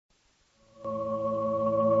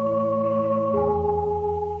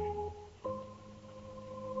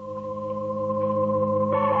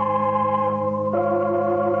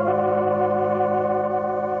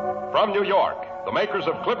From New York, the makers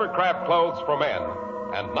of Clippercraft clothes for men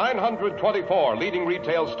and 924 leading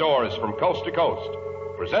retail stores from coast to coast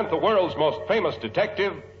present the world's most famous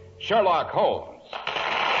detective, Sherlock Holmes.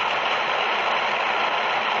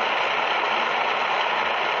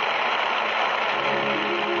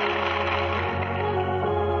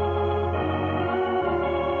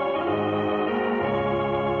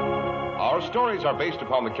 Our stories are based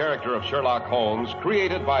upon the character of Sherlock Holmes,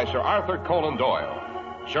 created by Sir Arthur Conan Doyle.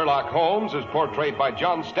 Sherlock Holmes is portrayed by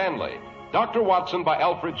John Stanley, Dr. Watson by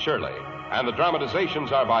Alfred Shirley, and the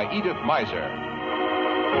dramatizations are by Edith Meiser.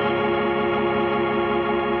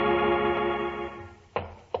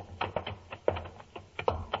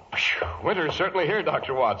 Winter's certainly here,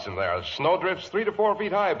 Dr. Watson. There are snowdrifts 3 to 4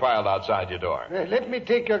 feet high piled outside your door. Let me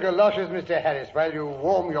take your galoshes, Mr. Harris, while you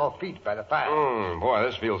warm your feet by the fire. Boy,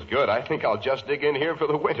 this feels good. I think I'll just dig in here for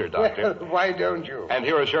the winter, Doctor. Well, why don't you? And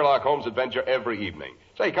hear a Sherlock Holmes adventure every evening.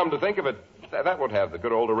 Say, come to think of it, that would have the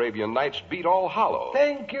good old Arabian Nights beat all hollow.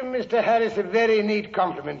 Thank you, Mr. Harris. A very neat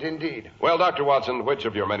compliment indeed. Well, Dr. Watson, which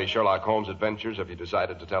of your many Sherlock Holmes adventures have you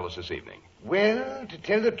decided to tell us this evening? Well, to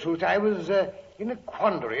tell the truth, I was in a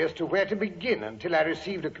quandary as to where to begin until I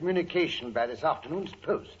received a communication by this afternoon's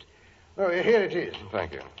post. Oh, here it is.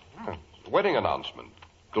 Thank you. Wedding announcement.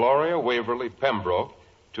 Gloria Waverly Pembroke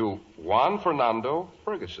to Juan Fernando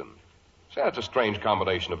Ferguson. Say, that's a strange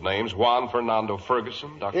combination of names. Juan Fernando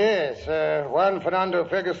Ferguson, Doctor? Yes, Juan Fernando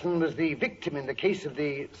Ferguson was the victim in the case of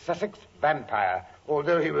the Sussex vampire,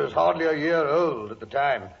 although he was hardly a year old at the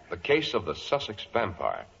time. The case of the Sussex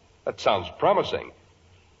vampire. That sounds promising.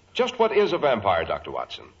 Just what is a vampire, Dr.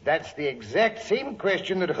 Watson? That's the exact same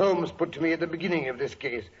question that Holmes put to me at the beginning of this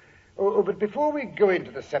case. But before we go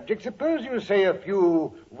into the subject, suppose you say a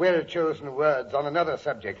few well-chosen words on another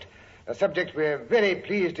subject. A subject we're very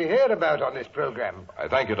pleased to hear about on this program. I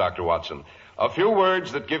thank you, Dr. Watson. A few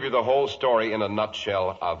words that give you the whole story in a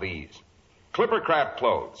nutshell are these. Clippercraft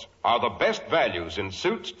clothes are the best values in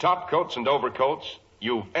suits, top coats, and overcoats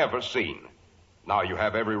you've ever seen. Now, you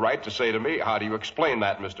have every right to say to me, how do you explain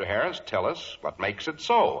that, Mr. Harris? Tell us what makes it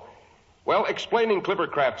so. Well, explaining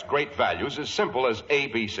Clippercraft's great values is simple as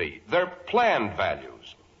ABC. They're planned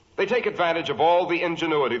values. They take advantage of all the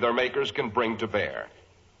ingenuity their makers can bring to bear.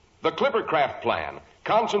 The Clippercraft plan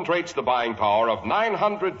concentrates the buying power of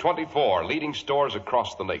 924 leading stores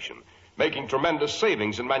across the nation, making tremendous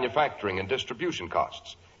savings in manufacturing and distribution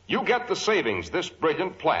costs. You get the savings this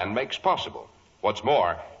brilliant plan makes possible. What's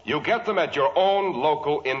more, you get them at your own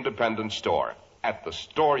local independent store, at the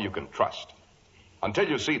store you can trust. Until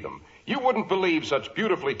you see them, you wouldn't believe such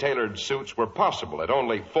beautifully tailored suits were possible at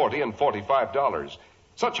only $40 and $45.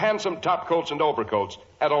 Such handsome top coats and overcoats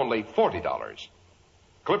at only $40.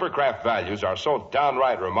 Clippercraft values are so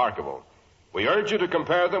downright remarkable. We urge you to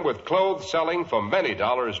compare them with clothes selling for many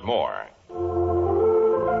dollars more.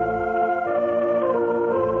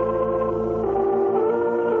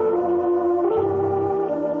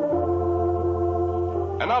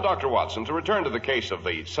 And now, Dr. Watson, to return to the case of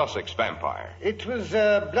the Sussex vampire. It was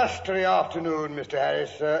a blustery afternoon, Mr.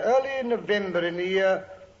 Harris. Early in November in the year,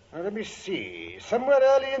 let me see, somewhere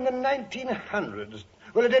early in the 1900s.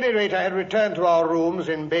 Well, at any rate, I had returned to our rooms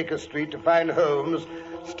in Baker Street to find Holmes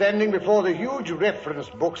standing before the huge reference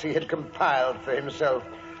books he had compiled for himself,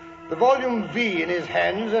 the volume V in his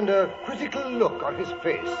hands and a quizzical look on his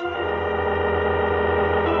face.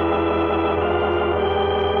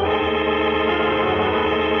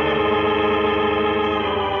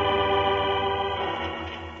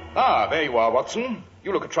 Ah, there you are, Watson.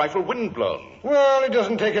 You look a trifle windblown. Well, it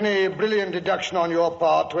doesn't take any brilliant deduction on your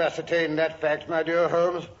part to ascertain that fact, my dear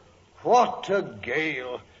Holmes. What a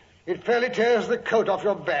gale. It fairly tears the coat off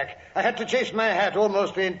your back. I had to chase my hat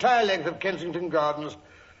almost the entire length of Kensington Gardens.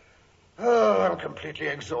 Oh, I'm completely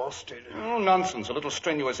exhausted. Oh, nonsense. A little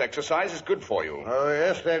strenuous exercise is good for you. Oh,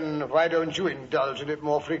 yes, then why don't you indulge in it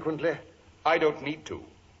more frequently? I don't need to.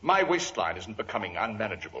 My waistline isn't becoming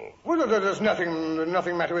unmanageable. Well, there's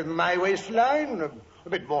nothing matter with my waistline. A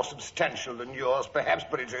bit more substantial than yours, perhaps,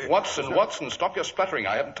 but it's... Watson, stop your spluttering.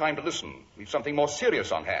 I haven't time to listen. We've something more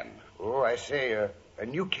serious on hand. Oh, I say, a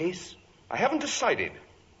new case? I haven't decided.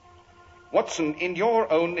 Watson, in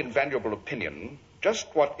your own invaluable opinion, just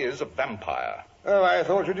what is a vampire? Oh, I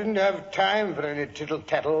thought you didn't have time for any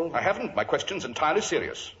tittle-tattle. I haven't. My question's entirely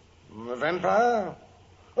serious. A vampire?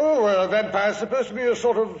 Oh, well, a vampire's supposed to be a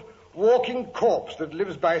sort of walking corpse that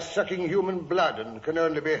lives by sucking human blood and can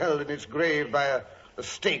only be held in its grave by a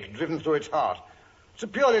stake driven through its heart. It's a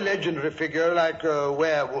purely legendary figure like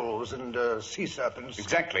werewolves and sea serpents.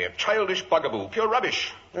 Exactly, a childish bugaboo, pure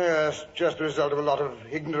rubbish. Yes, just the result of a lot of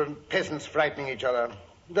ignorant peasants frightening each other.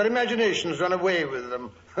 Their imaginations run away with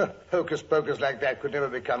them. Hocus-pocus like that could never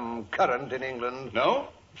become current in England. No?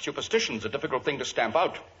 Superstition's a difficult thing to stamp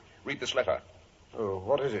out. Read this letter. Oh,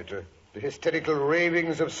 what is it? The hysterical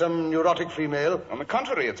ravings of some neurotic female? On the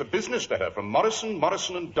contrary, it's a business letter from Morrison,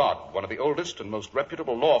 and Dodd, one of the oldest and most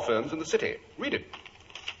reputable law firms in the city. Read it.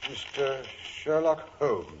 Mr. Sherlock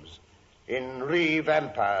Holmes, in Re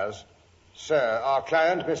Vampires. Sir, our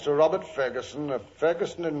client, Mr. Robert Ferguson, of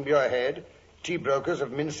Ferguson and Muirhead, tea brokers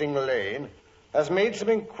of Mincing Lane, has made some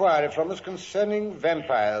inquiry from us concerning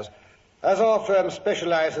vampires. As our firm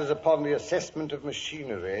specializes upon the assessment of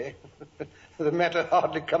machinery, the matter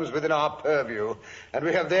hardly comes within our purview, and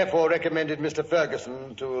we have therefore recommended Mr.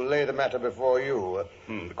 Ferguson to lay the matter before you.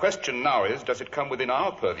 The question now is, does it come within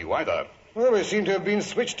our purview either? Well, we seem to have been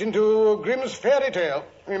switched into Grimm's fairy tale.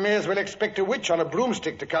 We may as well expect a witch on a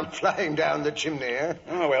broomstick to come flying down the chimney, eh?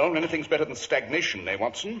 Oh, well, anything's better than stagnation, eh,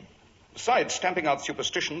 Watson? Besides, stamping out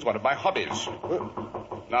superstition's one of my hobbies.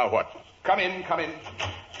 Now what? Come in.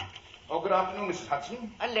 Oh, good afternoon, Mrs.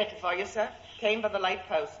 Hudson. A letter for you, sir. Came by the light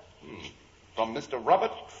post. From Mr.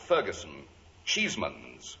 Robert Ferguson,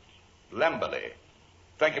 Cheesemans, Lamberley.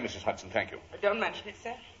 Thank you, Mrs. Hudson, thank you. Don't mention it,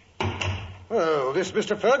 sir. Well, this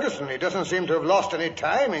Mr. Ferguson, he doesn't seem to have lost any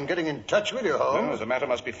time in getting in touch with you, Holmes. No, the matter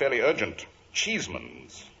must be fairly urgent.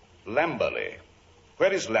 Cheesemans, Lamberley.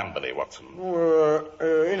 Where is Lamberley, Watson?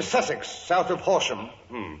 In Sussex, south of Horsham.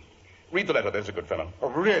 Read the letter, there's a good fellow. Oh,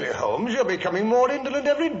 really, Holmes? You're becoming more indolent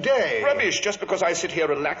every day. Rubbish. Just because I sit here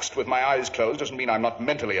relaxed with my eyes closed doesn't mean I'm not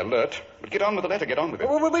mentally alert. But get on with the letter, get on with it.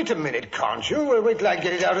 Well, wait a minute, can't you? Well, wait till I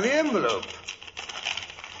get it out of the envelope.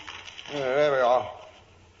 There we are.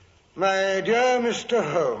 My dear Mr.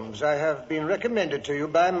 Holmes, I have been recommended to you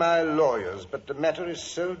by my lawyers, but the matter is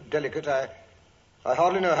so delicate I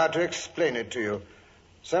hardly know how to explain it to you.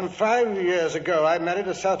 Some 5 years ago, I married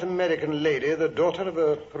a South American lady, the daughter of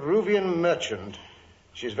a Peruvian merchant.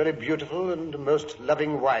 She's a very beautiful and most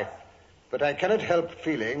loving wife, but I cannot help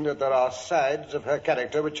feeling that there are sides of her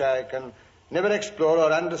character which I can never explore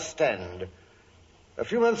or understand. A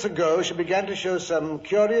few months ago, she began to show some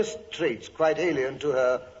curious traits quite alien to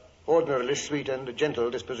her ordinarily sweet and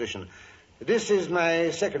gentle disposition. This is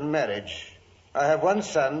my second marriage. I have one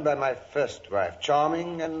son by my first wife,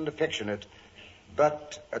 charming and affectionate,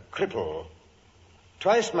 but a cripple.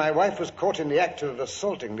 Twice my wife was caught in the act of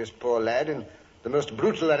assaulting this poor lad in the most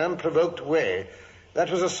brutal and unprovoked way.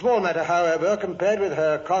 That was a small matter, however, compared with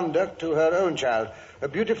her conduct to her own child, a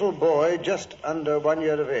beautiful boy just under 1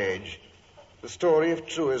 year of age. The story, if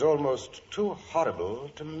true, is almost too horrible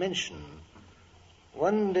to mention.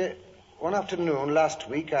 One afternoon last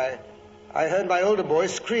week, I heard my older boy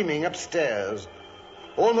screaming upstairs.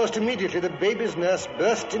 Almost immediately, the baby's nurse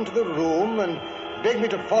burst into the room and begged me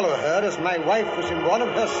to follow her as my wife was in one of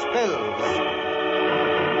her spells.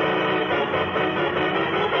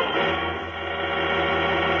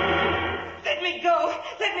 Let me go,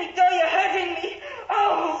 you're hurting me.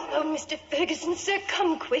 Oh, Mr. Ferguson, sir,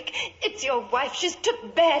 come quick. It's your wife. She's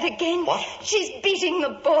took bad again. What? She's beating the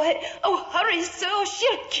boy. Oh, hurry, sir, or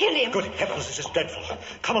she'll kill him. Good heavens, this is dreadful.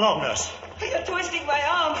 Come along, nurse. You're twisting my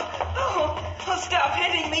arm. Oh, stop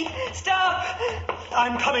hitting me. Stop.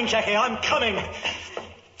 I'm coming, Jackie, I'm coming.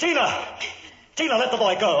 Tina, let the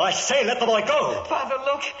boy go. I say let the boy go. Father,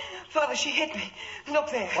 look. Father, she hit me. Look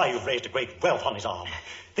there. Why, you've raised a great welt on his arm.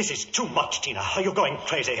 This is too much, Tina. Are you going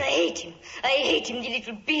crazy? I hate him, the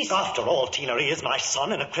little beast. After all, Tina, he is my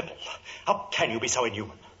son and a cripple. How can you be so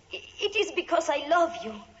inhuman? It is because I love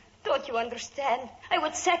you. Don't you understand? I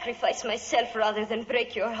would sacrifice myself rather than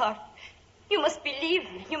break your heart. You must believe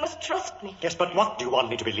me. You must trust me. Yes, but what do you want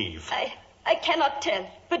me to believe? I cannot tell,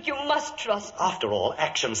 but you must trust me. After all,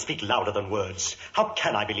 actions speak louder than words. How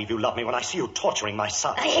can I believe you love me when I see you torturing my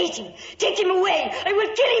son? I hate him. Take him away. I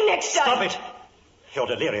will kill him next time. Stop it. You're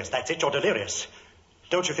delirious, that's it, you're delirious.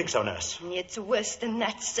 Don't you think so, nurse? It's worse than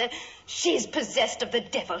that, sir. She's possessed of the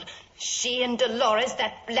devil. She and Dolores,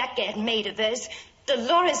 that blackguard maid of hers.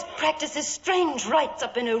 Dolores practices strange rites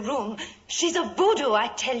up in her room. She's a voodoo, I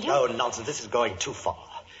tell you. Oh, nonsense, this is going too far.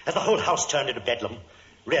 Has the whole house turned into bedlam?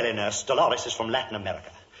 Really, nurse, Dolores is from Latin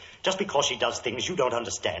America. Just because she does things you don't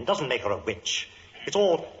understand doesn't make her a witch. It's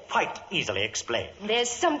all quite easily explained. There's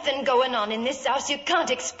something going on in this house you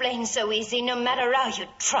can't explain so easy, no matter how you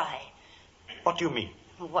try. What do you mean?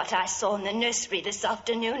 What I saw in the nursery this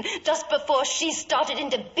afternoon, just before she started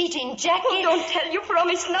into beating Jackie. Oh, don't tell. You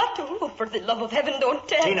promised not to. Oh, for the love of heaven, don't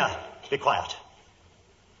tell. Tina, be quiet.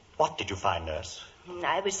 What did you find, nurse?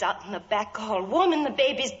 I was out in the back hall, warming the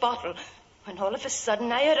baby's bottle, when all of a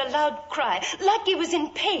sudden I heard a loud cry, like he was in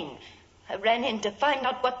pain. I ran in to find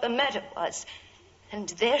out what the matter was. And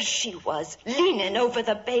there she was, leaning over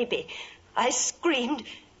the baby. I screamed.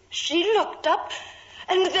 She looked up,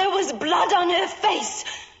 and there was blood on her face.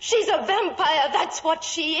 She's a vampire, that's what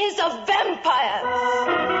she is, a vampire.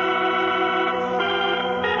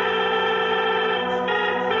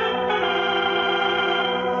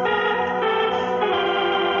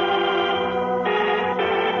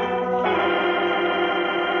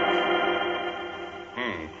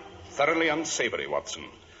 Thoroughly unsavory, Watson.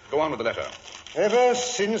 Go on with the letter. Ever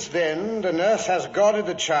since then, the nurse has guarded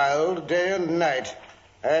the child day and night.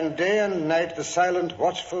 And day and night, the silent,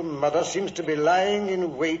 watchful mother seems to be lying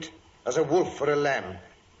in wait as a wolf for a lamb.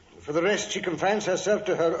 For the rest, she confines herself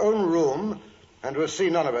to her own room and will see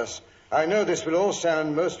none of us. I know this will all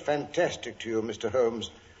sound most fantastic to you, Mr. Holmes.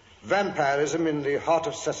 Vampirism in the heart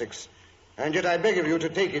of Sussex. And yet I beg of you to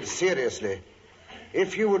take it seriously.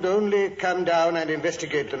 If you would only come down and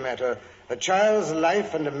investigate the matter, a child's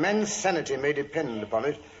life and a man's sanity may depend upon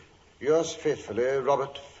it. Yours faithfully,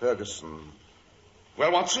 Robert Ferguson.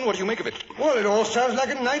 Well, Watson, what do you make of it? Well, it all sounds like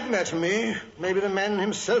a nightmare to me. Maybe the man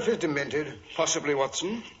himself is demented. Possibly,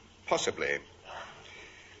 Watson. Possibly.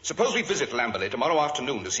 Suppose we visit Lamberley tomorrow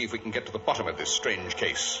afternoon to see if we can get to the bottom of this strange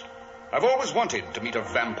case. I've always wanted to meet a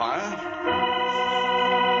vampire.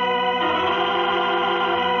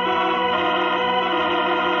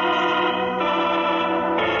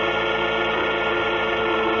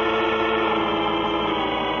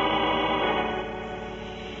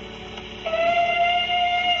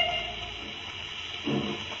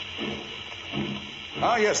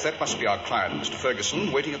 Ah, yes, that must be our client, Mr.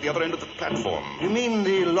 Ferguson, waiting at the other end of the platform. You mean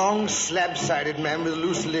the long, slab-sided man with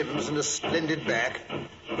loose limbs and a splendid back?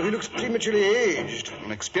 Well, he looks prematurely aged.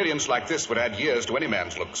 An experience like this would add years to any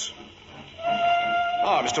man's looks.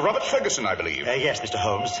 Ah, Mr. Robert Ferguson, I believe. Yes, Mr.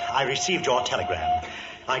 Holmes. I received your telegram.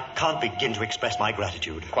 I can't begin to express my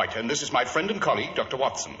gratitude. Quite, and this is my friend and colleague, Dr.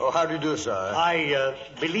 Watson. Oh, how do you do, sir? I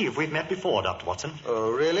believe we've met before, Dr. Watson.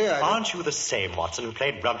 Oh, really? Aren't you the same Watson who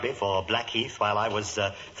played rugby for Blackheath while I was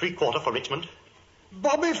three-quarter for Richmond?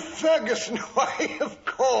 Bobby Ferguson, why, of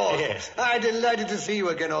course. Yes. I'm delighted to see you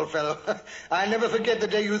again, old fellow. I'll never forget the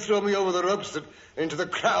day you threw me over the ropes into the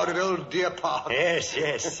crowd at Old Deer Park.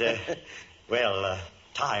 Yes. Well,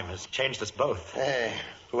 time has changed us both.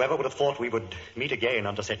 Whoever would have thought we would meet again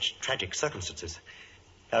under such tragic circumstances.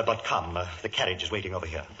 But come, the carriage is waiting over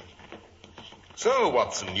here. So,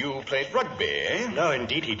 Watson, you played rugby, eh? No,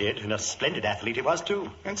 indeed he did, and a splendid athlete he was, too.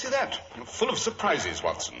 Fancy that. Full of surprises,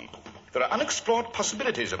 Watson. There are unexplored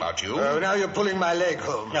possibilities about you. Oh, now you're pulling my leg,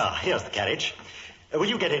 Holmes. Ah, here's the carriage. Will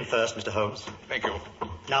you get in first, Mr. Holmes? Thank you.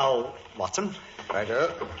 Now, Watson.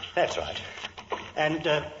 Righto. That's right. And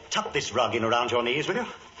tuck this rug in around your knees, will you?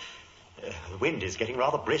 The wind is getting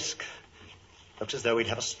rather brisk. Looks as though we'd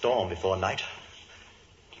have a storm before night.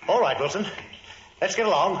 All right, Wilson. Let's get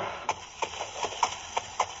along.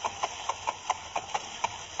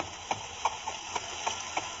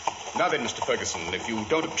 Now then, Mr. Ferguson, if you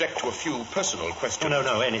don't object to a few personal questions...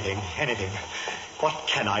 No, anything. What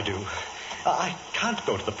can I do? I can't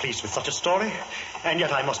go to the police with such a story, and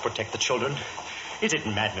yet I must protect the children. Is it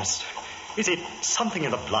madness? Is it something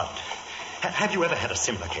in the blood? Have you ever had a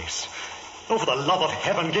similar case? Oh, for the love of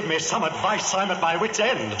heaven, give me some advice. I'm at my wit's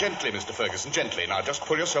end. Gently, Mr. Ferguson, gently. Now, just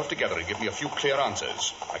pull yourself together and give me a few clear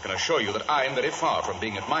answers. I can assure you that I'm very far from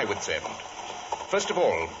being at my wit's end. First of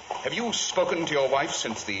all, have you spoken to your wife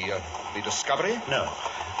since the discovery? No,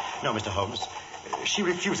 Mr. Holmes. She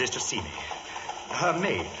refuses to see me. Her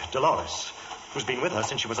maid, Dolores, who's been with her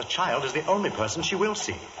since she was a child, is the only person she will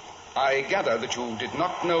see. I gather that you did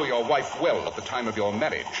not know your wife well at the time of your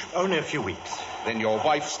marriage. Only a few weeks. Then your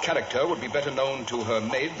wife's character would be better known to her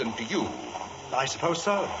maid than to you. I suppose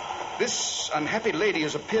so. This unhappy lady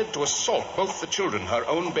has appeared to assault both the children, her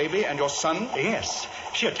own baby and your son? Yes.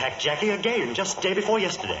 She attacked Jackie again just day before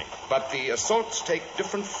yesterday. But the assaults take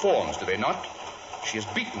different forms, do they not? She has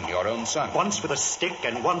beaten your own son. Once with a stick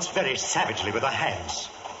and once very savagely with her hands.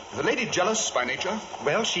 Is the lady jealous by nature?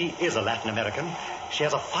 Well, she is a Latin American. She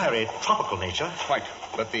has a fiery, tropical nature. Quite.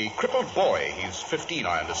 But the crippled boy, he's 15,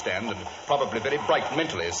 I understand, and probably very bright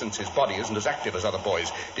mentally since his body isn't as active as other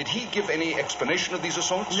boys. Did he give any explanation of these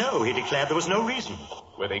assaults? No, he declared there was no reason.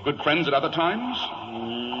 Were they good friends at other times?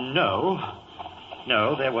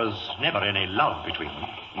 No, there was never any love between them.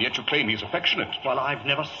 And yet you claim he's affectionate. Well, I've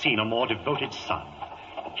never seen a more devoted son.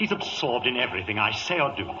 He's absorbed in everything I say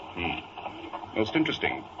or do. Most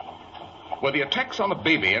interesting. Were the attacks on the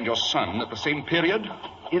baby and your son at the same period?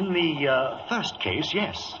 In the first case,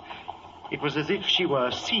 yes. It was as if she were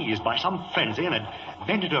seized by some frenzy and had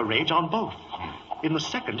vented her rage on both. In the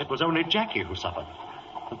second, it was only Jackie who suffered.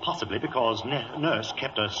 Possibly because nurse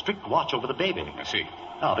kept a strict watch over the baby. I see.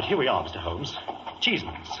 Ah, but here we are, Mr. Holmes.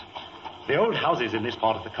 Cheeseman's. The old houses in this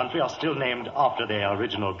part of the country are still named after their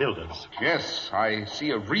original builders. Yes, I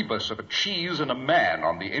see a rebus of a cheese and a man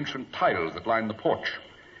on the ancient tiles that line the porch.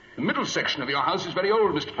 The middle section of your house is very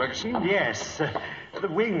old, Mr. Ferguson. Yes, the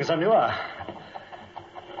wings are newer.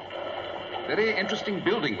 Very interesting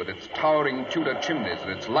building with its towering Tudor chimneys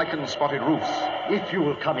and its lichen-spotted roofs. If you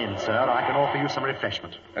will come in, sir, I can offer you some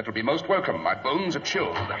refreshment. That will be most welcome. My bones are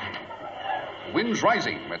chilled. The wind's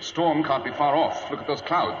rising. That storm can't be far off. Look at those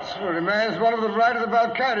clouds. Well, reminds one of the ride of the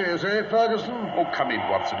Valkyries, eh, Ferguson? Oh, come in,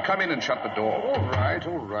 Watson. Come in and shut the door. All right,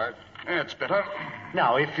 all right. That's better.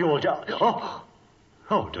 Now, if you'll just...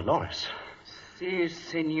 Oh, Dolores. Si,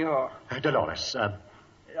 senor. Dolores,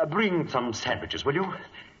 bring some sandwiches, will you?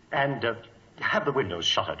 And have the windows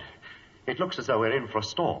shuttered. It looks as though we're in for a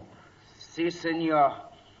storm. Si, senor.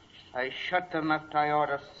 I shut them after I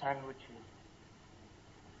order sandwiches.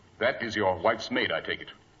 That is your wife's maid, I take it.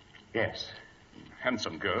 Yes.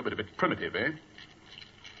 Handsome girl, but a bit primitive, eh?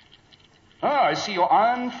 I see your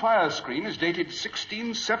iron fire screen is dated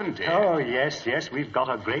 1670. Oh, yes. We've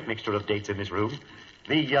got a great mixture of dates in this room.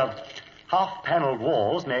 The half-paneled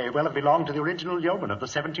walls may well have belonged to the original yeoman of the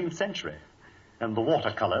 17th century. And the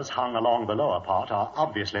watercolors hung along the lower part are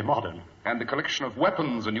obviously modern. And the collection of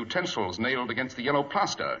weapons and utensils nailed against the yellow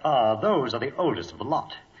plaster. Those are the oldest of the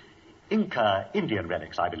lot. Inca Indian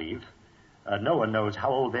relics, I believe. No one knows how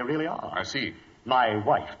old they really are. I see. My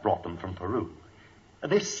wife brought them from Peru.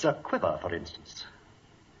 This quiver, for instance.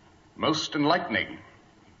 Most enlightening.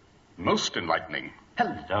 Most enlightening.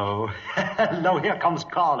 Hello. Hello, here comes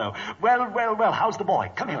Carlo. Well, how's the boy?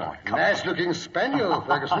 Come here, boy. Come. Nice-looking spaniel,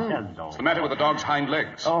 Ferguson. Hello. What's the matter with the dog's hind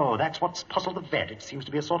legs? Oh, that's what's puzzled the vet. It seems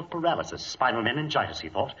to be a sort of paralysis. Spinal meningitis, he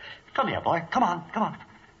thought. Come here, boy. Come on.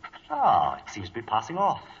 It seems to be passing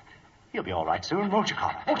off. He'll be all right soon, won't you,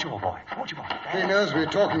 Carlo? Won't you, old boy? He knows we're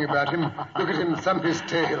talking about him. Look at him thump his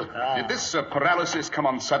tail. Did this paralysis come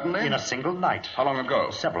on suddenly? In a single night. How long ago?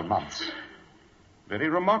 Several months. Very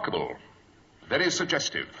remarkable. Very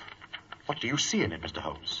suggestive. What do you see in it, Mr.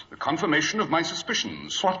 Holmes? The confirmation of my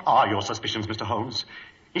suspicions. What are your suspicions, Mr. Holmes?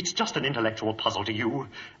 It's just an intellectual puzzle to you,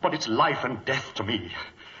 but it's life and death to me.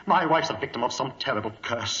 My wife's a victim of some terrible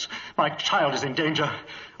curse. My child is in danger.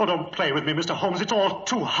 Oh, don't play with me, Mr. Holmes. It's all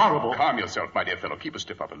too horrible. Calm yourself, my dear fellow. Keep a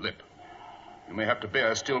stiff upper lip. You may have to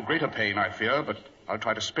bear still greater pain, I fear, but I'll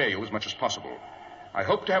try to spare you as much as possible. I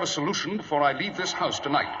hope to have a solution before I leave this house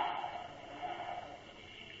tonight.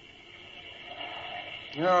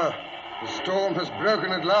 Ah, the storm has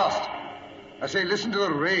broken at last. I say, listen to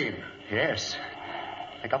the rain. Yes.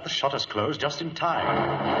 I got the shutters closed just in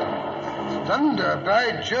time. Thunder,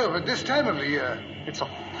 by Jove, at this time of the year. It's a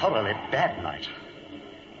thoroughly bad night.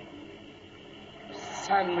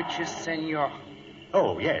 Sandwiches, senor.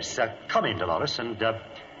 Oh, yes. Come in, Dolores, and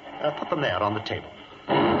put them there on the table.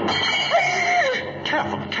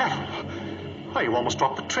 Careful. Why, you almost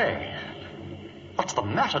dropped the tray. What's the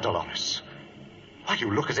matter, Dolores? Why,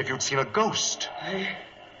 you look as if you'd seen a ghost.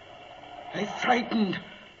 I frightened.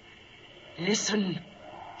 Listen,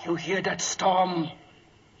 you hear that storm?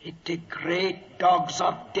 It the great dogs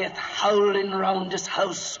of death howling round this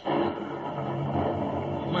house.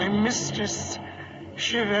 My mistress,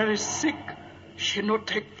 she very sick. She no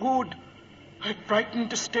take food. I frightened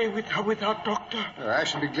to stay with her without doctor. I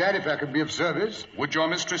should be glad if I could be of service. Would your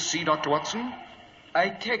mistress see Dr. Watson? I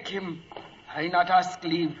take him. I not ask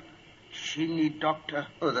leave. She need doctor.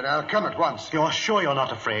 Oh, then I'll come at once. You're sure you're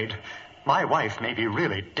not afraid? My wife may be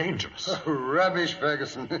really dangerous. Oh, rubbish,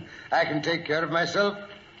 Ferguson. I can take care of myself.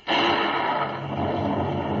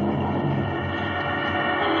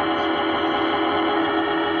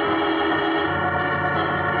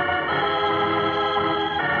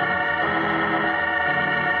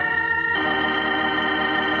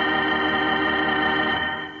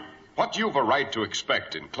 What you've a right to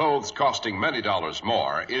expect in clothes costing many dollars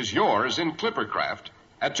more is yours in Clippercraft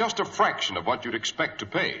at just a fraction of what you'd expect to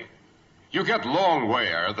pay. You get long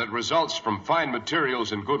wear that results from fine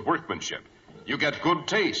materials and good workmanship. You get good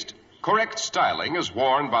taste, correct styling as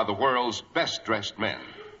worn by the world's best-dressed men.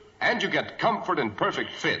 And you get comfort and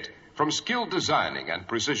perfect fit from skilled designing and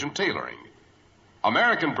precision tailoring.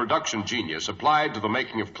 American production genius applied to the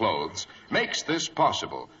making of clothes makes this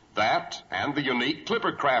possible. That and the unique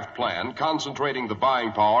Clippercraft plan concentrating the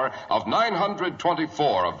buying power of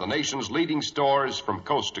 924 of the nation's leading stores from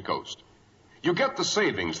coast to coast. You get the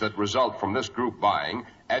savings that result from this group buying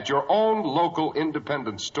at your own local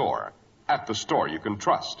independent store, at the store you can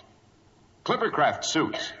trust. Clippercraft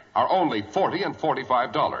suits are only $40 and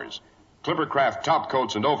 $45. Clippercraft top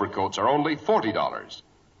coats and overcoats are only $40.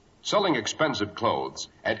 selling expensive clothes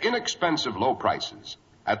at inexpensive low prices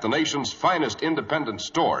at the nation's finest independent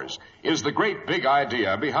stores is the great big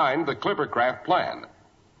idea behind the Clippercraft plan.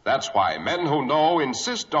 That's why men who know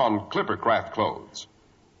insist on Clippercraft clothes.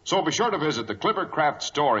 So be sure to visit the Clippercraft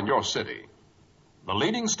store in your city. The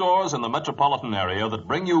leading stores in the metropolitan area that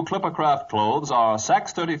bring you Clippercraft clothes are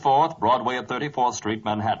Saks 34th, Broadway at 34th Street,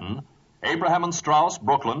 Manhattan, Abraham and Straus,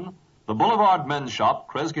 Brooklyn, the Boulevard Men's Shop,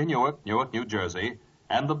 Kresge, Newark, New Jersey,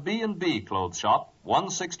 and the B&B Clothes Shop,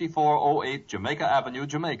 16408 Jamaica Avenue,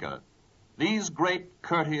 Jamaica. These great,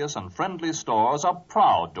 courteous, and friendly stores are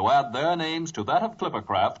proud to add their names to that of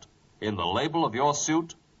Clippercraft in the label of your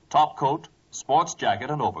suit, top coat, sports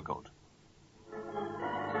jacket, and overcoat.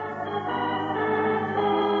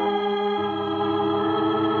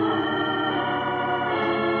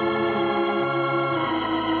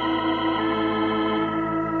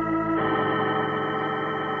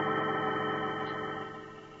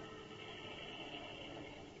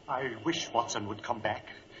 I wish Watson would come back.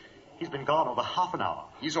 He's been gone over half an hour.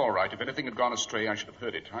 He's all right. If anything had gone astray, I should have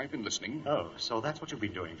heard it. I've been listening. Oh, so that's what you've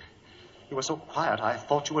been doing. You were so quiet, I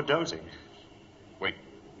thought you were dozing. Wait.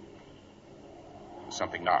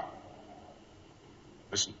 Something now.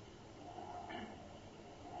 Listen.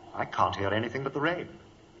 I can't hear anything but the rain.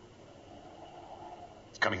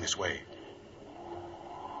 It's coming this way.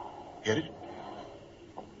 Hear it?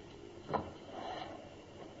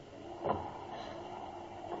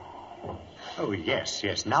 Oh, yes,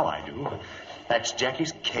 now I do. That's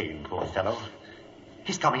Jackie's cane, poor fellow.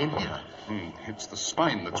 He's coming in here. It's the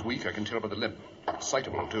spine that's weak. I can tell by the limp.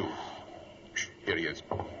 Excitable, too. Shh, here he is.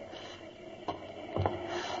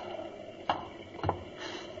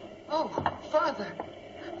 Oh, Father.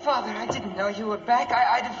 Father, I didn't know you were back.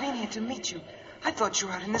 I'd have been here to meet you. I thought you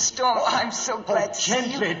were out in the storm. Oh, I'm so glad to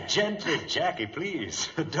see you. Gently, Jackie, please.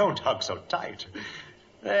 Don't hug so tight.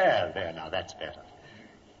 There, now, that's better.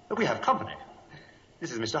 We have company.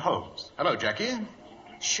 This is Mr. Holmes. Hello, Jackie.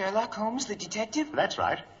 Sherlock Holmes, the detective? That's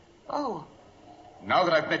right. Oh. Now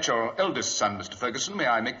that I've met your eldest son, Mr. Ferguson, may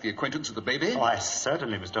I make the acquaintance of the baby? Why,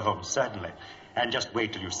 certainly, Mr. Holmes, certainly. And just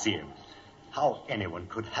wait till you see him. How anyone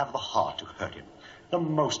could have the heart to hurt him. The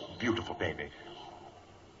most beautiful baby.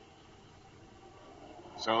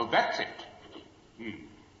 So that's it.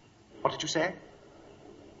 What did you say?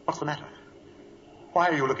 What's the matter? Why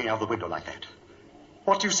are you looking out the window like that?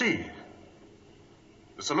 What do you see?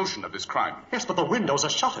 The solution of this crime. Yes, but the windows are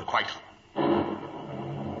shuttered. Quite.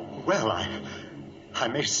 Well, I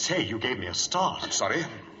may say you gave me a start. I'm sorry.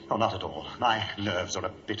 Oh, not at all. My nerves are a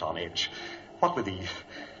bit on edge. What with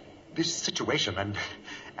this situation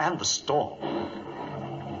and the storm.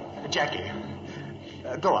 Jackie,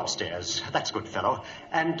 go upstairs. That's a good fellow.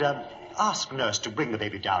 And ask Nurse to bring the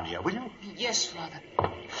baby down here, will you? Yes, Father.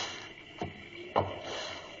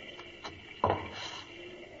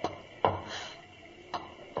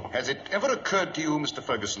 Has it ever occurred to you, Mr.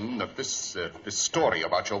 Ferguson, that this story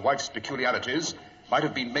about your wife's peculiarities might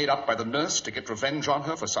have been made up by the nurse to get revenge on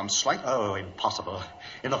her for some slight? Oh, impossible.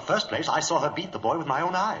 In the first place, I saw her beat the boy with my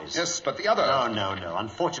own eyes. Yes, but the other... No.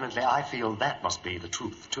 Unfortunately, I feel that must be the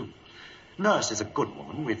truth, too. Nurse is a good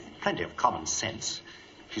woman with plenty of common sense.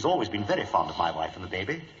 She's always been very fond of my wife and the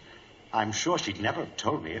baby. I'm sure she'd never have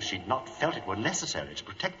told me if she'd not felt it were necessary to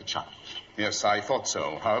protect the child. Yes, I thought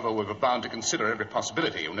so. However, we were bound to consider every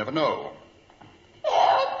possibility. You never know.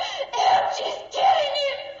 Help! She's killing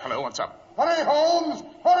him! Hello, what's up? Hurry, Holmes!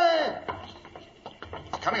 Hurry!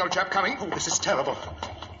 Coming, old chap, coming. Oh, this is terrible.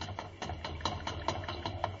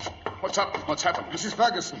 What's up? What's happened? Mrs.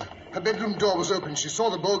 Ferguson. Her bedroom door was open. She saw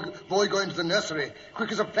the boy go into the nursery.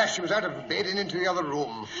 Quick as a flash, she was out of bed and into the other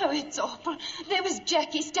room. Oh, it's awful. There was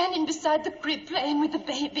Jackie standing beside the crib playing with the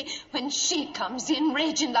baby when she comes in,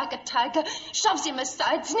 raging like a tiger, shoves him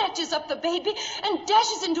aside, snatches up the baby, and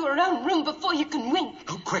dashes into her own room before you can wink.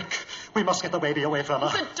 Oh, quick. We must get the baby away from her.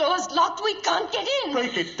 The door's locked. We can't get in.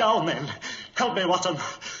 Break it down, then. Help me, Watson.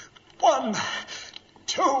 1,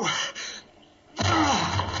 2...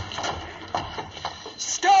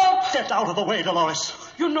 Stop! Get out of the way, Dolores.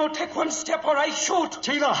 You know, take one step or I shoot.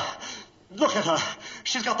 Tina, look at her.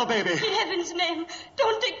 She's got the baby. In heaven's name,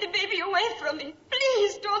 don't take the baby away from me.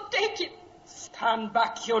 Please don't take him. Stand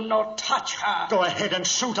back, you no touch her. Go ahead and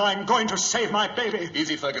shoot. I'm going to save my baby.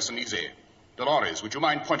 Easy, Ferguson, easy. Dolores, would you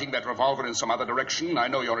mind pointing that revolver in some other direction? I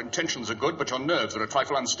know your intentions are good, but your nerves are a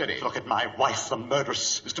trifle unsteady. Look at my wife, the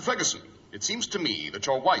murderess. Mr. Ferguson, it seems to me that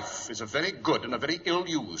your wife is a very good and a very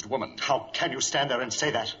ill-used woman. How can you stand there and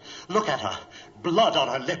say that? Look at her. Blood on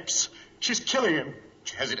her lips. She's killing him.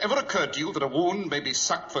 Has it ever occurred to you that a wound may be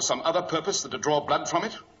sucked for some other purpose than to draw blood from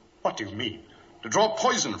it? What do you mean? To draw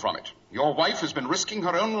poison from it. Your wife has been risking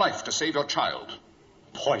her own life to save your child.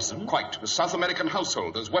 Poison? Quite. The South American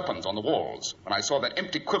household, there's weapons on the walls. When I saw that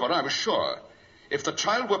empty quiver, I was sure. If the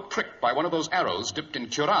child were pricked by one of those arrows dipped in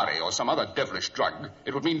curare or some other devilish drug,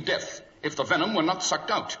 it would mean death if the venom were not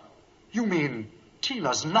sucked out. You mean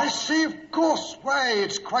Tina's I not... say, of course. Why,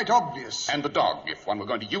 it's quite obvious. And the dog. If one were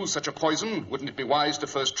going to use such a poison, wouldn't it be wise to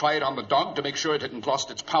first try it on the dog to make sure it hadn't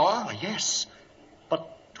lost its power? Oh, yes.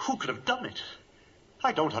 But who could have done it?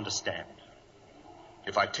 I don't understand.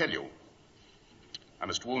 If I tell you, I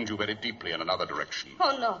must wound you very deeply in another direction.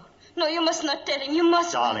 Oh, no. No, you must not tell him. You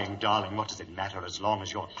must. Darling, what does it matter as long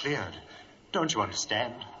as you're cleared? Don't you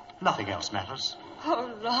understand? Nothing else matters.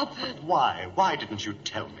 Oh, Robert. Why? Why didn't you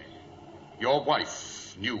tell me? Your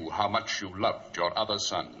wife knew how much you loved your other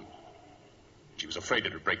son. She was afraid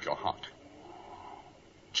it would break your heart.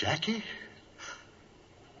 Jackie?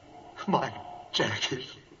 My Jackie.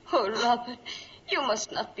 Oh, Robert, you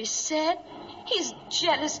must not be sad. He's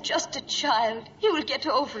jealous, just a child. He will get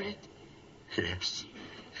over it. Yes.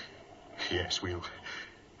 Yes, we'll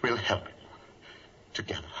help him.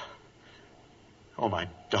 Together. Oh, my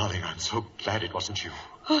darling, I'm so glad it wasn't you.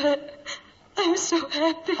 Oh, I'm so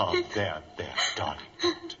happy. Oh, there, darling.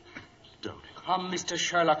 Don't. Come, Mr.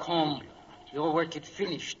 Sherlock Holmes. Your work is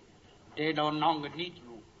finished. They no longer need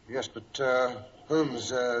you. Yes, but,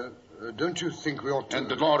 Holmes, don't you think we ought to... And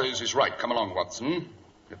Dolores is right. Come along, Watson.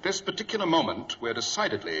 At this particular moment, we're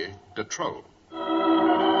decidedly de trop.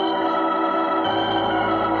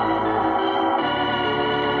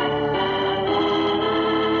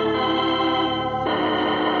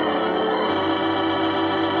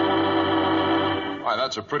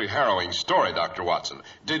 That's a pretty harrowing story, Dr. Watson.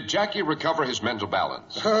 Did Jackie recover his mental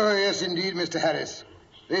balance? Oh, yes, indeed, Mr. Harris.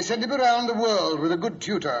 They sent him around the world with a good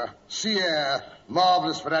tutor. Sea air,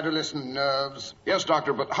 marvelous for adolescent nerves. Yes,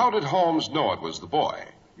 Doctor, but how did Holmes know it was the boy?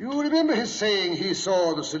 You remember his saying he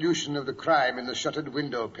saw the solution of the crime in the shuttered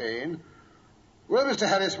window pane? Well, Mr.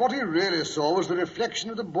 Harris, what he really saw was the reflection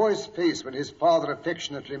of the boy's face when his father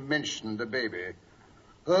affectionately mentioned the baby.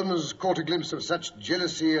 Holmes caught a glimpse of such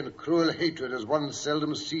jealousy and cruel hatred as one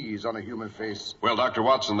seldom sees on a human face. Well, Dr.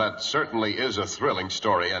 Watson, that certainly is a thrilling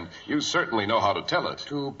story, and you certainly know how to tell it.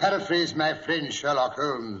 To paraphrase my friend Sherlock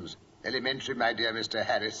Holmes, elementary, my dear Mr.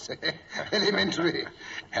 Harris. Elementary.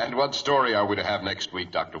 And what story are we to have next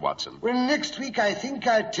week, Dr. Watson? Well, next week I think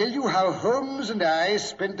I'll tell you how Holmes and I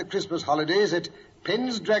spent the Christmas holidays at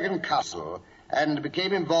Pendragon Castle and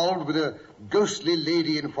became involved with a ghostly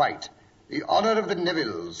lady in white, the honor of the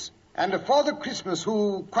Nevilles, and a Father Christmas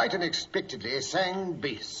who, quite unexpectedly, sang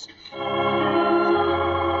bass.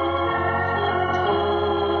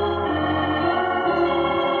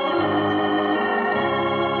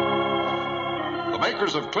 The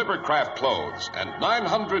makers of Clippercraft Clothes and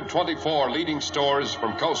 924 leading stores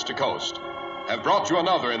from coast to coast have brought you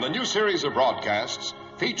another in the new series of broadcasts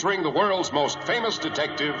featuring the world's most famous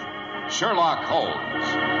detective, Sherlock Holmes.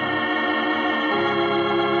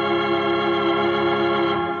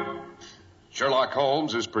 Sherlock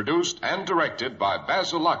Holmes is produced and directed by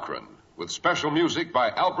Basil Lochran, with special music by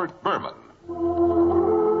Albert Berman.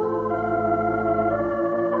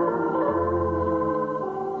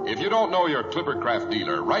 If you don't know your Clippercraft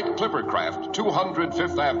dealer, write Clippercraft, 200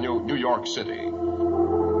 Fifth Avenue, New York City.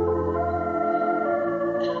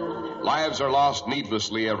 Lives are lost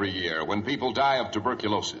needlessly every year when people die of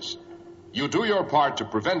tuberculosis. You do your part to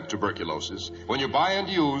prevent tuberculosis when you buy and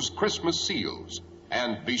use Christmas seals.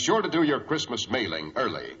 And be sure to do your Christmas mailing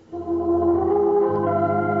early.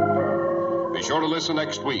 Be sure to listen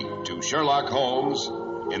next week to Sherlock Holmes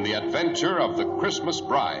in the Adventure of the Christmas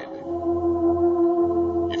Bride.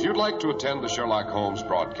 If you'd like to attend the Sherlock Holmes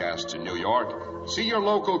broadcasts in New York, see your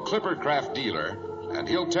local Clippercraft dealer, and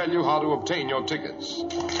he'll tell you how to obtain your tickets.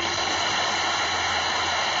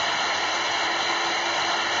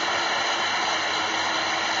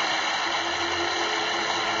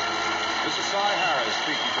 This is Cy Harris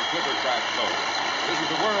speaking for Clippercraft Clothes. This is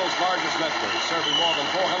the world's largest network, serving more than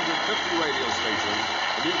 450 radio stations,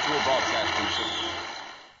 the Mutual Broadcasting System.